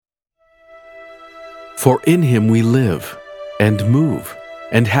For in him we live, and move,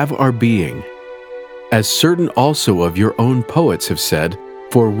 and have our being. As certain also of your own poets have said,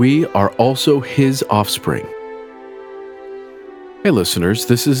 for we are also his offspring. Hey listeners,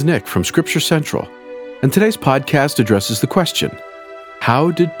 this is Nick from Scripture Central, and today's podcast addresses the question,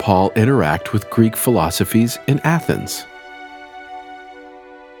 how did Paul interact with Greek philosophies in Athens?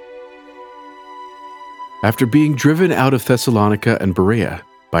 After being driven out of Thessalonica and Berea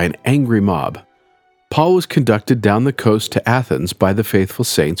by an angry mob, Paul was conducted down the coast to Athens by the faithful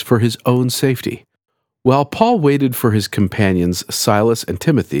saints for his own safety. While Paul waited for his companions Silas and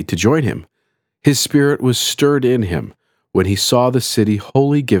Timothy to join him, his spirit was stirred in him when he saw the city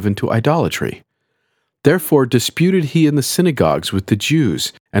wholly given to idolatry. Therefore disputed he in the synagogues with the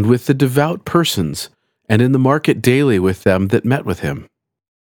Jews and with the devout persons, and in the market daily with them that met with him.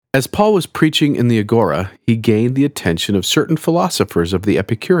 As Paul was preaching in the agora, he gained the attention of certain philosophers of the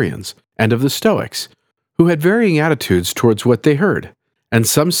Epicureans and of the Stoics, who had varying attitudes towards what they heard. And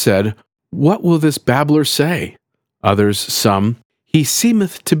some said, "What will this babbler say?" Others, some, "He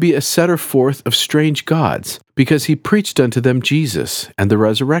seemeth to be a setter forth of strange gods, because he preached unto them Jesus and the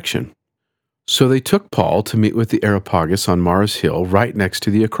resurrection." So they took Paul to meet with the Areopagus on Mars Hill right next to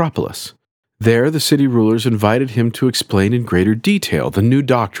the Acropolis. There, the city rulers invited him to explain in greater detail the new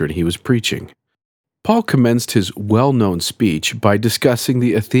doctrine he was preaching. Paul commenced his well-known speech by discussing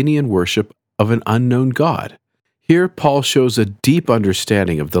the Athenian worship of an unknown god. Here, Paul shows a deep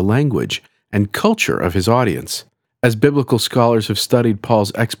understanding of the language and culture of his audience. As biblical scholars have studied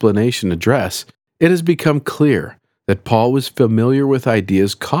Paul's explanation address, it has become clear that Paul was familiar with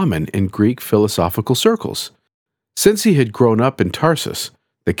ideas common in Greek philosophical circles. Since he had grown up in Tarsus,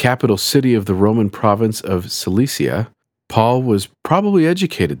 the capital city of the Roman province of Cilicia, Paul was probably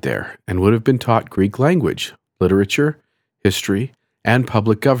educated there and would have been taught Greek language, literature, history, and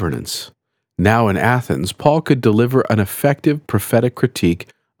public governance. Now in Athens, Paul could deliver an effective prophetic critique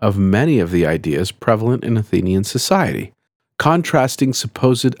of many of the ideas prevalent in Athenian society, contrasting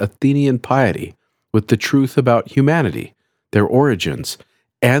supposed Athenian piety with the truth about humanity, their origins,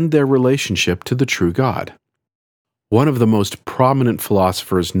 and their relationship to the true God. One of the most prominent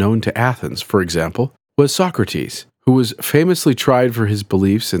philosophers known to Athens, for example, was Socrates, who was famously tried for his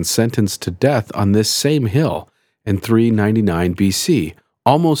beliefs and sentenced to death on this same hill in 399 BC,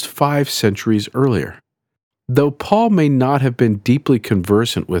 almost 5 centuries earlier. Though Paul may not have been deeply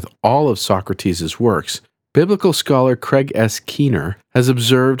conversant with all of Socrates' works, biblical scholar Craig S. Keener has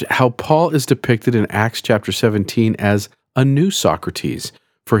observed how Paul is depicted in Acts chapter 17 as a new Socrates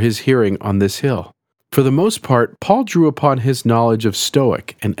for his hearing on this hill. For the most part, Paul drew upon his knowledge of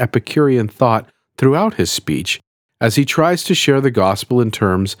Stoic and Epicurean thought throughout his speech, as he tries to share the gospel in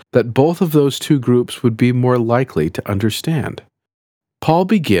terms that both of those two groups would be more likely to understand. Paul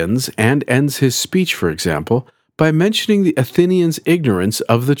begins and ends his speech, for example, by mentioning the Athenians' ignorance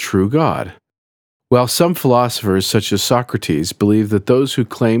of the true God. While some philosophers, such as Socrates, believe that those who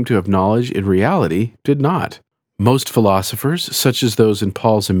claim to have knowledge in reality did not, most philosophers, such as those in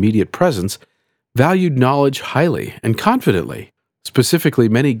Paul's immediate presence, valued knowledge highly and confidently. Specifically,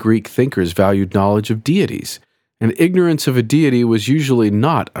 many Greek thinkers valued knowledge of deities, and ignorance of a deity was usually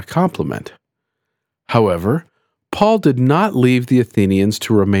not a compliment. However, Paul did not leave the Athenians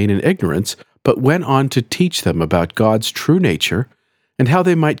to remain in ignorance, but went on to teach them about God's true nature and how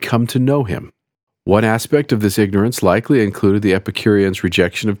they might come to know him. One aspect of this ignorance likely included the Epicureans'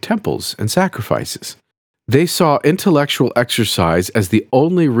 rejection of temples and sacrifices. They saw intellectual exercise as the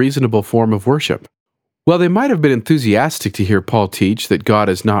only reasonable form of worship. While they might have been enthusiastic to hear Paul teach that God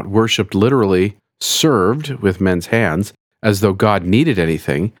is not worshipped literally, served with men's hands, as though God needed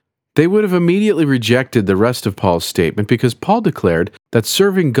anything, they would have immediately rejected the rest of Paul's statement because Paul declared that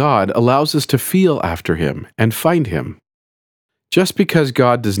serving God allows us to feel after him and find him. Just because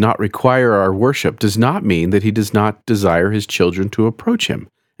God does not require our worship does not mean that he does not desire his children to approach him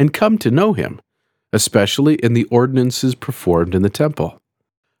and come to know him, especially in the ordinances performed in the temple.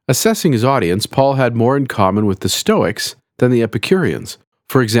 Assessing his audience, Paul had more in common with the Stoics than the Epicureans.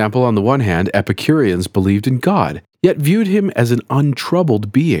 For example, on the one hand, Epicureans believed in God, yet viewed him as an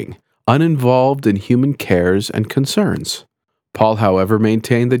untroubled being, uninvolved in human cares and concerns. Paul, however,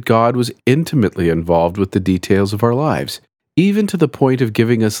 maintained that God was intimately involved with the details of our lives, even to the point of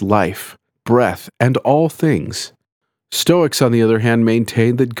giving us life, breath, and all things. Stoics, on the other hand,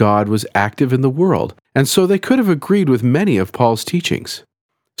 maintained that God was active in the world, and so they could have agreed with many of Paul's teachings.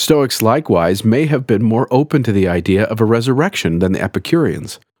 Stoics likewise may have been more open to the idea of a resurrection than the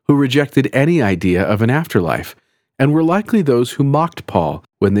Epicureans, who rejected any idea of an afterlife, and were likely those who mocked Paul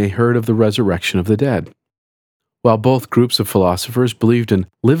when they heard of the resurrection of the dead. While both groups of philosophers believed in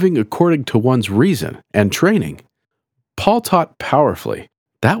living according to one's reason and training, Paul taught powerfully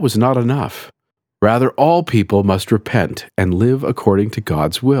that was not enough. Rather, all people must repent and live according to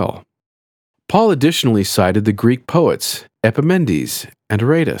God's will. Paul additionally cited the Greek poets Epimenides and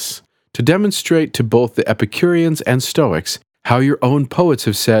Aratus to demonstrate to both the Epicureans and Stoics how your own poets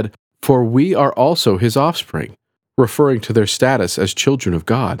have said, "For we are also his offspring," referring to their status as children of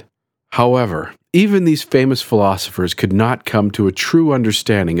God. However, even these famous philosophers could not come to a true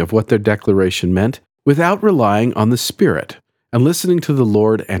understanding of what their declaration meant without relying on the Spirit and listening to the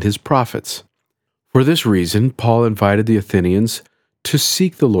Lord and his prophets. For this reason, Paul invited the Athenians to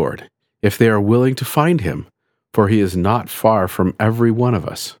seek the Lord, if they are willing to find him, for he is not far from every one of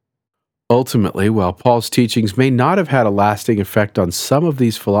us. Ultimately, while Paul's teachings may not have had a lasting effect on some of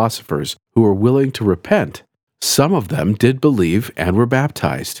these philosophers who were willing to repent, some of them did believe and were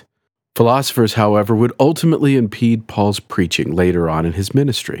baptized. Philosophers, however, would ultimately impede Paul's preaching later on in his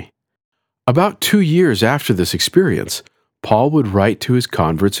ministry. About 2 years after this experience, Paul would write to his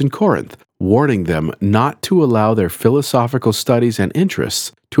converts in Corinth, warning them not to allow their philosophical studies and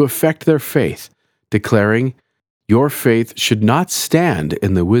interests to affect their faith, declaring, "Your faith should not stand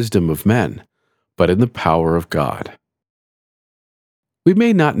in the wisdom of men, but in the power of God." We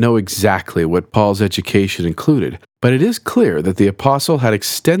may not know exactly what Paul's education included, but it is clear that the apostle had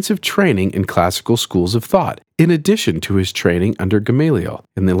extensive training in classical schools of thought, in addition to his training under Gamaliel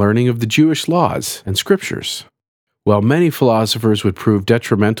in the learning of the Jewish laws and scriptures. While many philosophers would prove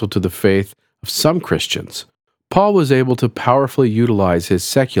detrimental to the faith of some Christians, Paul was able to powerfully utilize his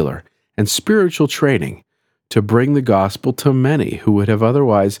secular and spiritual training to bring the gospel to many who would have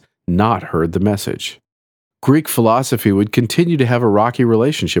otherwise not heard the message. Greek philosophy would continue to have a rocky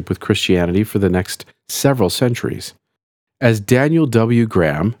relationship with Christianity for the next several centuries. As Daniel W.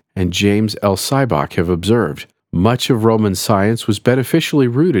 Graham and James L. Sibach have observed, much of Roman science was beneficially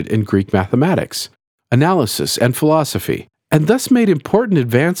rooted in Greek mathematics, analysis, and philosophy, and thus made important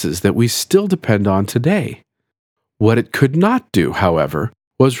advances that we still depend on today. What it could not do, however,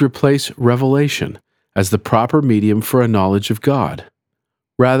 was replace revelation as the proper medium for a knowledge of God.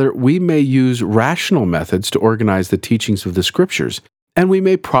 Rather, we may use rational methods to organize the teachings of the Scriptures, and we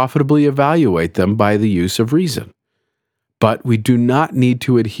may profitably evaluate them by the use of reason. But we do not need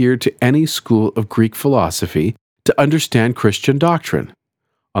to adhere to any school of Greek philosophy to understand Christian doctrine.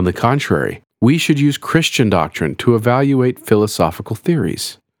 On the contrary, we should use Christian doctrine to evaluate philosophical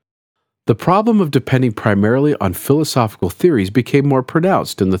theories. The problem of depending primarily on philosophical theories became more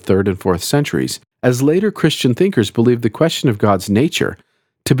pronounced in the 3rd and 4th centuries, as later Christian thinkers believed the question of God's nature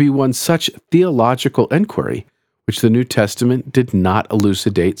to be one such theological inquiry which the New Testament did not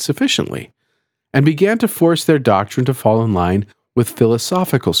elucidate sufficiently, and began to force their doctrine to fall in line with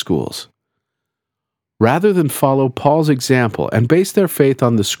philosophical schools. Rather than follow Paul's example and base their faith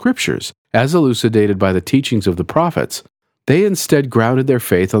on the Scriptures, as elucidated by the teachings of the prophets, they instead grounded their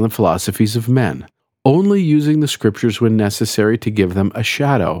faith on the philosophies of men, only using the Scriptures when necessary to give them a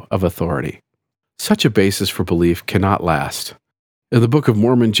shadow of authority. Such a basis for belief cannot last. In the Book of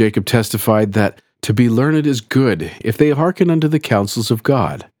Mormon, Jacob testified that to be learned is good if they hearken unto the counsels of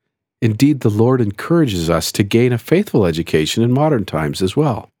God. Indeed, the Lord encourages us to gain a faithful education in modern times as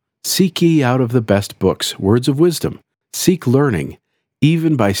well. Seek ye out of the best books words of wisdom. Seek learning,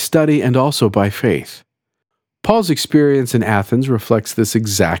 even by study and also by faith. Paul's experience in Athens reflects this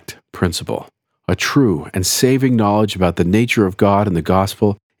exact principle. A true and saving knowledge about the nature of God and the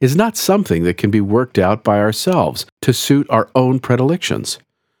gospel is not something that can be worked out by ourselves to suit our own predilections.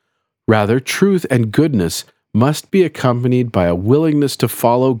 Rather, truth and goodness must be accompanied by a willingness to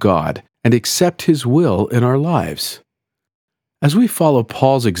follow God and accept His will in our lives. As we follow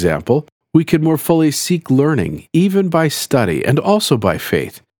Paul's example, we can more fully seek learning, even by study and also by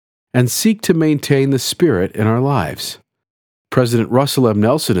faith, and seek to maintain the Spirit in our lives. President Russell M.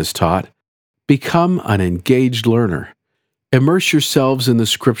 Nelson has taught, "Become an engaged learner. Immerse yourselves in the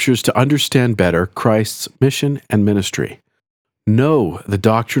Scriptures to understand better Christ's mission and ministry. Know the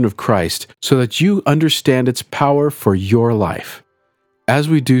doctrine of Christ so that you understand its power for your life. As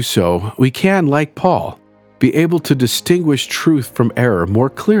we do so, we can, like Paul, be able to distinguish truth from error more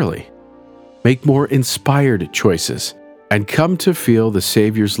clearly, make more inspired choices, and come to feel the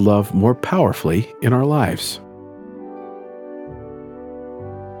Savior's love more powerfully in our lives."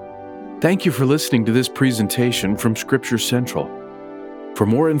 Thank you for listening to this presentation from Scripture Central. For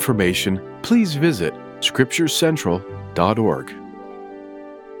more information, please visit scripturecentral.org.